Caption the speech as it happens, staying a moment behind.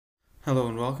Hello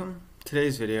and welcome.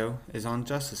 Today's video is on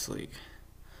Justice League.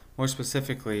 More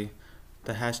specifically,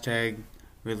 the hashtag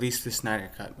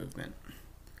releasethesnydercut movement,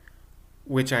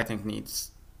 which I think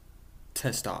needs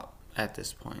to stop at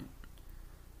this point.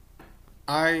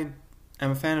 I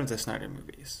am a fan of the Snyder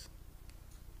movies,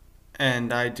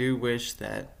 and I do wish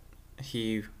that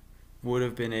he would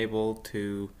have been able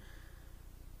to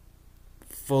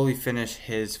fully finish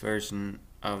his version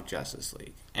of Justice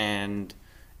League, and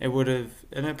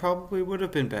it probably would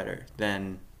have been better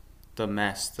than the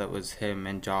mess that was him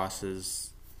and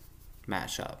Joss's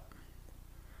mashup.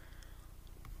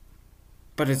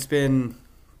 But it's been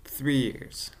 3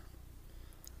 years.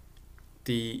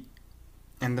 The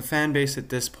fan base at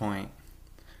this point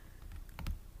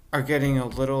are getting a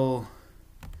little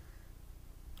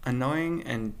annoying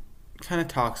and kind of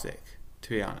toxic, to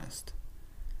be honest.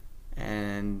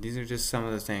 And these are just some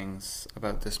of the things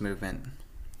about this movement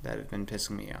that have been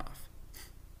pissing me off.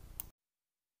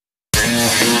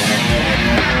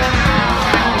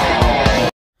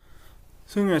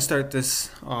 So I'm going to start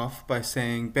this off by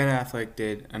saying Ben Affleck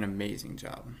did an amazing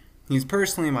job. He's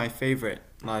personally my favorite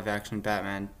live-action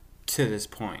Batman to this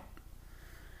point.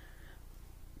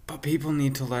 But people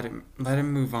need to let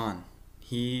him move on.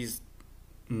 He's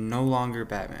no longer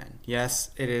Batman. Yes,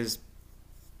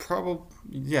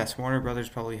 Warner Brothers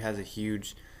probably has a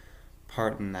huge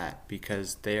part in that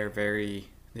because they've been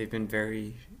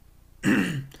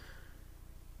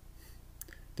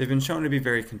shown to be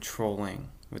very controlling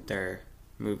with their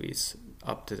movies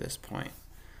up to this point.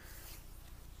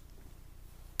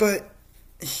 But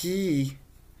he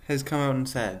has come out and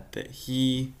said that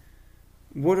he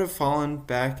would have fallen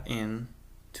back into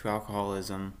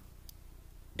alcoholism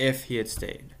if he had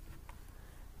stayed.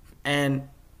 And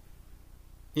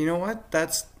you know what?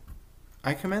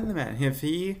 I commend the man. If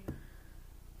he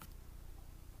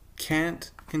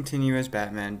can't continue as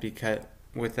Batman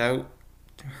without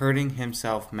hurting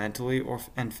himself mentally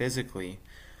and physically,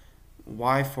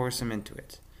 why force him into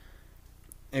it?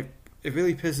 It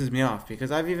really pisses me off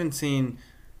because I've even seen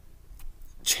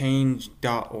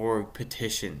change.org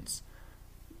petitions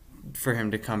for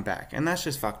him to come back, and that's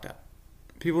just fucked up.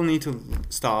 People need to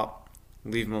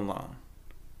leave him alone.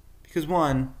 Because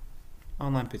one,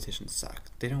 online petitions suck.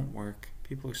 They don't work.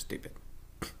 People are stupid.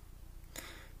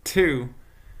 Two,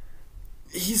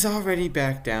 he's already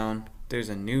back down. There's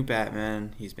a new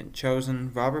Batman. He's been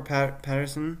chosen. Robert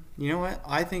Pattinson, you know what?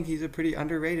 I think he's a pretty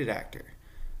underrated actor.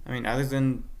 I mean, other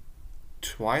than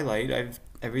Twilight,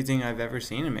 everything I've ever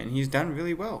seen him in, he's done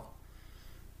really well.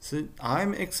 So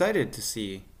I'm excited to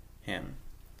see him.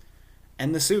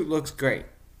 And the suit looks great.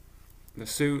 The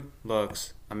suit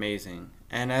looks amazing.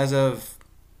 And as of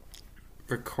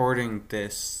recording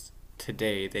this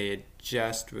today, they had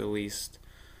just released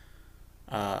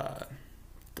the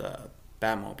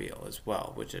Batmobile as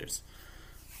well, which is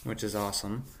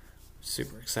awesome.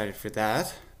 Super excited for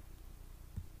that.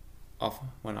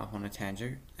 Went off on a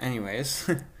tangent. Anyways,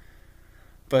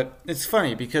 but it's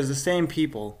funny because the same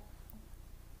people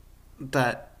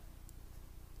that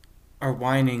are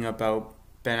whining about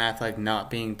Ben Affleck not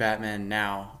being Batman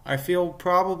now, I feel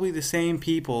probably the same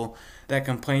people that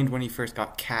complained when he first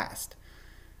got cast.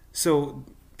 So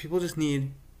people just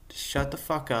need to shut the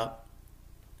fuck up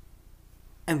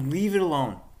and leave it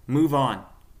alone. Move on.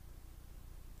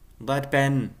 Let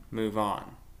Ben move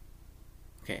on.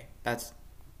 Okay, that's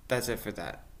it for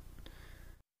that.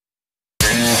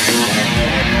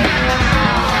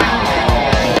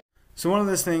 So one of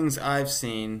the things I've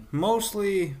seen,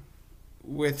 mostly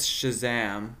with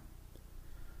Shazam,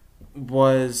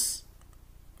 which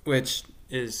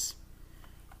is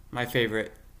my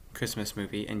favorite Christmas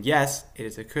movie, and yes, it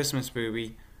is a Christmas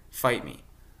movie, fight me.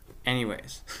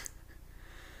 Anyways.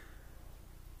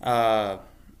 A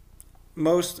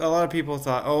lot of people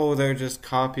thought, oh, they're just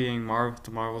copying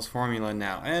Marvel's formula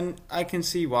now, and I can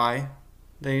see why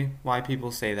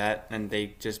people say that, and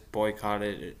they just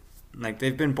boycotted it. Like,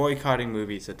 they've been boycotting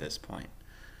movies at this point,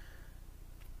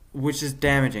 which is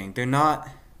damaging.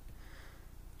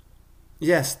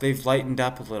 Yes, they've lightened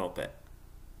up a little bit,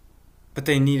 but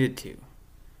they needed to.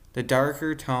 The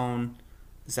darker tone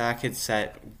Zack had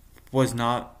set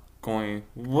wasn't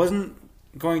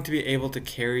going to be able to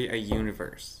carry a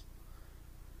universe.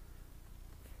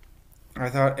 I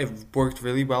thought it worked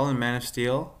really well in Man of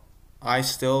Steel. I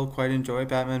still quite enjoy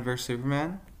Batman vs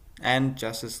Superman and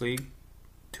Justice League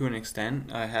to an extent.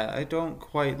 I don't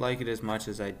quite like it as much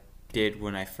as I did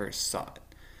when I first saw it.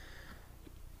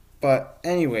 But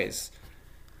anyways,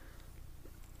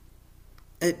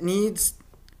 they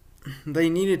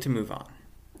needed to move on.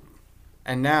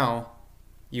 And now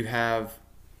you have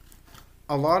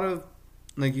a lot of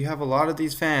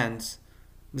these fans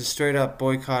just straight up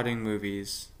boycotting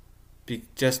movies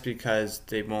just because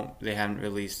they haven't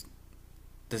released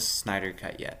the Snyder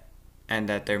Cut yet, and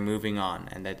that they're moving on,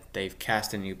 and that they've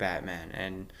cast a new Batman,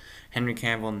 and Henry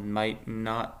Cavill might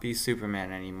not be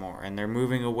Superman anymore, and they're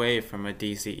moving away from a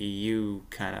DCEU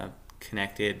kind of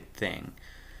connected thing.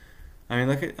 I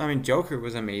mean, Joker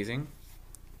was amazing,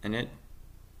 and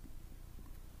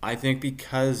I think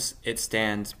because it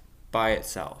stands by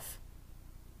itself,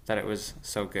 that it was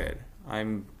so good.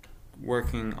 I'm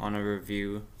working on a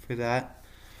review for that.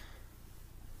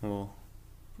 Well,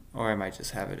 or I might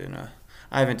just have it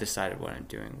I haven't decided what I'm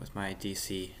doing with my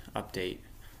DC update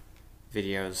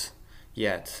videos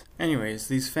yet. Anyways,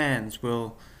 these fans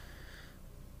will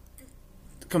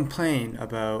complain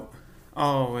about,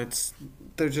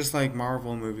 they're just like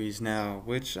Marvel movies now,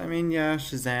 which, I mean, yeah,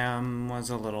 Shazam was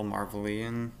a little Marvel-y,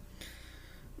 and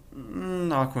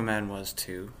Aquaman was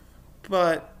too.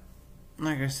 But,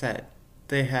 like I said,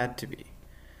 they had to be.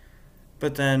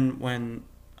 But then when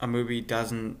a movie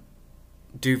doesn't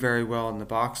do very well in the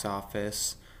box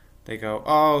office, they go,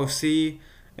 oh, see,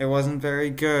 it wasn't very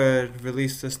good,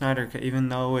 release the Snyder Cut, even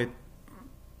though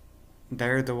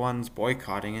they're the ones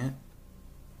boycotting it.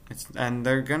 And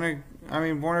they're gonna,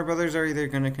 Warner Brothers are either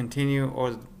gonna continue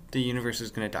or the universe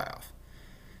is gonna die off.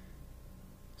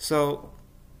 So,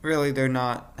 really, they're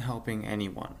not helping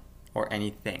anyone or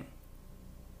anything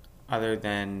other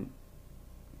than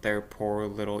their poor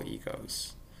little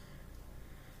egos.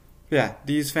 Yeah,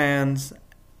 these fans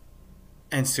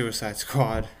and Suicide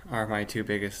Squad are two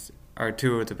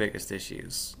of the biggest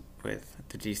issues with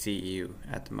the DCEU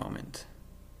at the moment.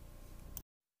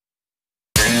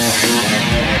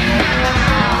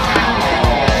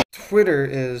 Twitter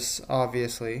is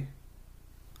obviously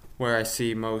where I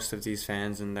see most of these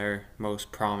fans, and they're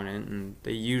most prominent, and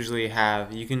they usually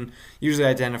you can usually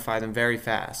identify them very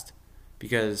fast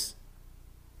because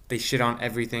they shit on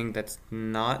everything that's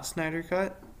not Snyder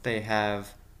Cut. They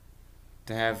have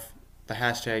the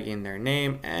hashtag in their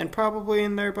name and probably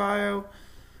in their bio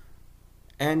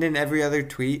and in every other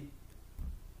tweet.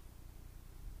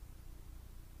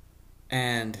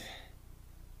 And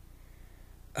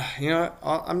you know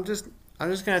what? I'm just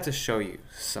gonna have to show you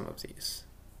some of these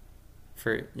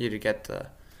for you to get the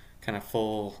kind of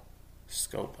full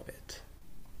scope of it.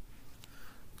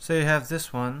 So you have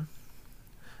this one.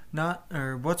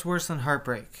 What's worse than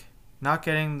heartbreak? Not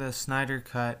getting the Snyder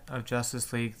Cut of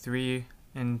Justice League 3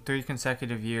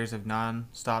 consecutive years of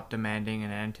non-stop demanding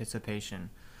and anticipation.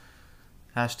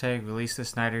 Hashtag release the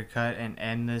Snyder Cut and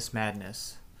end this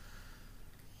madness.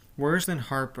 Worse than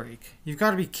heartbreak? You've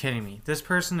got to be kidding me. This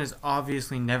person has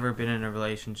obviously never been in a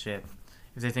relationship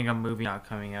if they think a movie not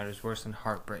coming out is worse than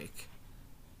heartbreak.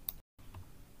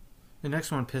 The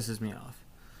next one pisses me off.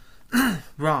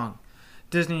 Wrong.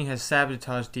 Disney has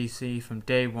sabotaged DC from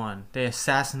day one. They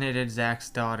assassinated Zack's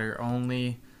daughter.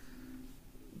 Only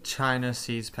China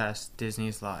sees past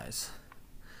Disney's lies.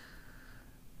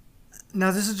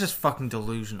 Now, this is just fucking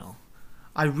delusional.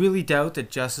 I really doubt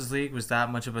that Justice League was that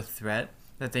much of a threat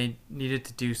that they needed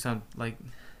to do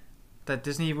that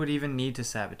Disney would even need to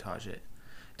sabotage it.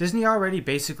 Disney already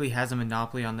basically has a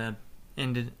monopoly on the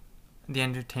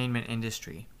entertainment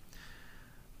industry.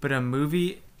 But a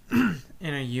movie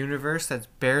in a universe that's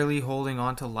barely holding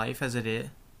on to life as it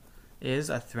is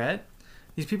a threat,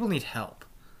 these people need help.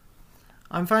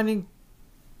 I'm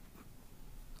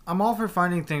all for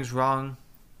finding things wrong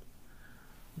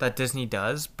that Disney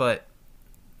does, but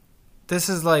this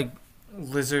is like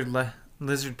lizard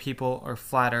people or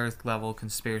flat earth level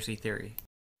conspiracy theory.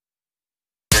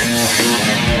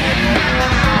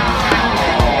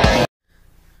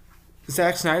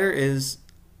 Zack Snyder is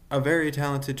a very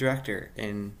talented director,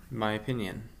 in my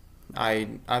opinion.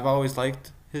 I've always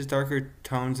liked his darker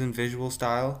tones and visual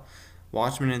style.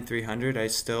 Watchmen and 300 I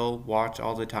still watch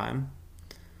all the time.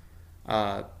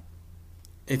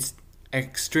 It's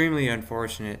extremely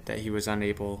unfortunate that he was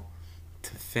unable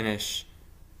to finish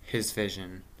his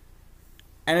vision.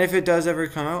 And if it does ever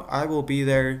come out, I will be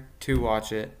there to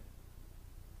watch it.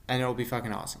 And it'll be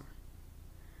fucking awesome.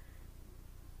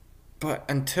 But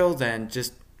until then,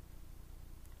 just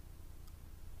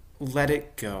let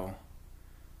it go.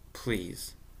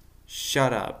 Please.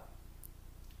 Shut up.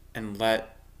 And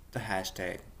let the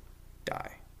hashtag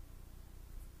die.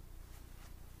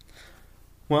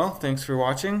 Well, thanks for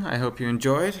watching. I hope you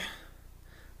enjoyed.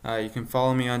 You can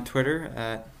follow me on Twitter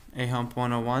at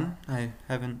ahump101. I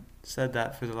haven't said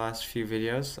that for the last few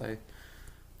videos. I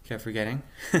kept forgetting.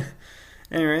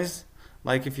 Anyways,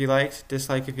 like if you liked,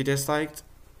 dislike if you disliked,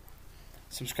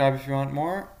 subscribe if you want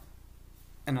more,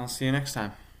 and I'll see you next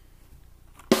time.